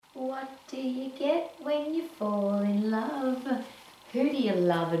What do you get when you fall in love? Who do you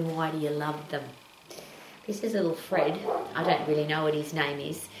love and why do you love them? This is little Fred. I don't really know what his name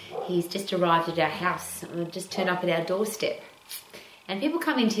is. He's just arrived at our house, just turned up at our doorstep. And people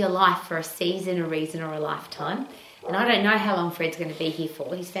come into your life for a season, a reason, or a lifetime. And I don't know how long Fred's going to be here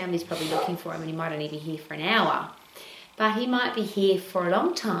for. His family's probably looking for him and he might only be here for an hour. But he might be here for a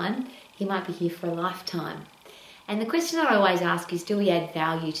long time. He might be here for a lifetime. And the question I always ask is, do we add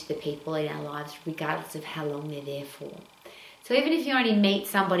value to the people in our lives regardless of how long they're there for? So even if you only meet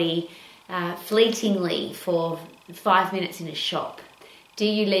somebody fleetingly for 5 minutes in a shop, do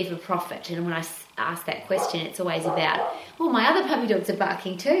you leave a profit? And when I ask that question, it's always about, well, my other puppy dogs are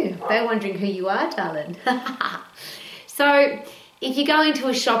barking too. They're wondering who you are, darling. So if you go into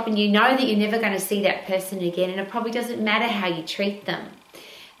a shop and you know that you're never going to see that person again, and it probably doesn't matter how you treat them,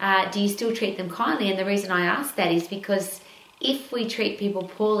 do you still treat them kindly? And the reason I ask that is because if we treat people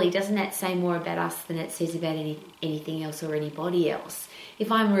poorly, doesn't that say more about us than it says about anything else or anybody else?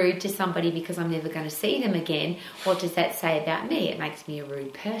 If I'm rude to somebody because I'm never going to see them again, what does that say about me? It makes me a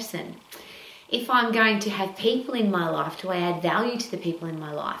rude person. If I'm going to have people in my life, do I add value to the people in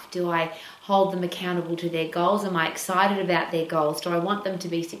my life? Do I hold them accountable to their goals? Am I excited about their goals? Do I want them to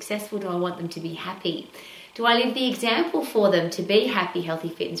be successful? Do I want them to be happy? Do I live the example for them to be happy, healthy,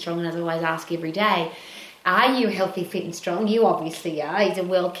 fit and strong? And as I always ask every day, are you healthy, fit and strong? You obviously are. He's a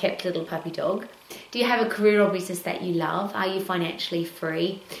well-kept little puppy dog. Do you have a career or business that you love? Are you financially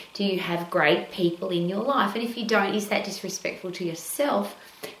free? Do you have great people in your life? And if you don't, is that disrespectful to yourself?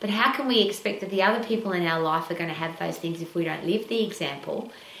 But how can we expect that the other people in our life are going to have those things if we don't live the example?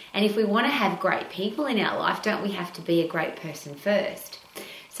 And if we want to have great people in our life, don't we have to be a great person first?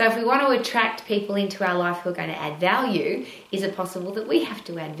 So if we want to attract people into our life who are going to add value, is it possible that we have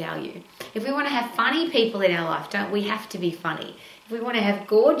to add value? If we want to have funny people in our life, don't we have to be funny? If we want to have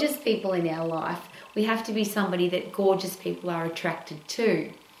gorgeous people in our life, we have to be somebody that gorgeous people are attracted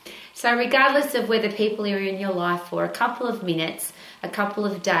to. So regardless of whether people are in your life for a couple of minutes, a couple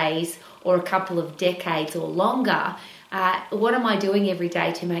of days, or a couple of decades or longer, what am I doing every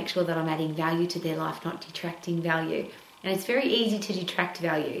day to make sure that I'm adding value to their life, not detracting value? And it's very easy to detract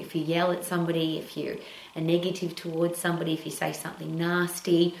value. If you yell at somebody, if you are negative towards somebody, if you say something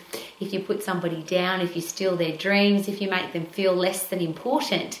nasty, if you put somebody down, if you steal their dreams, if you make them feel less than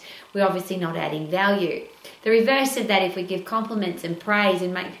important, we're obviously not adding value. The reverse of that, if we give compliments and praise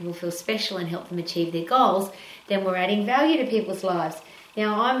and make people feel special and help them achieve their goals, then we're adding value to people's lives.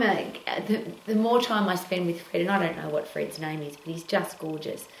 Now, the more time I spend with Fred, and I don't know what Fred's name is, but he's just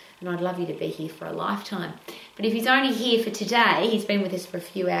gorgeous. And I'd love you to be here for a lifetime. But if he's only here for today, he's been with us for a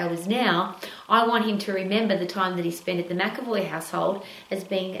few hours now, I want him to remember the time that he spent at the McEvoy household as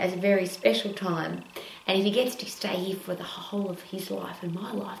being a very special time. And if he gets to stay here for the whole of his life and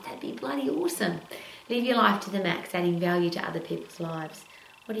my life, that'd be bloody awesome. Live your life to the max, adding value to other people's lives.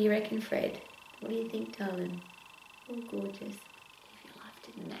 What do you reckon, Fred? What do you think, darling? Oh, gorgeous.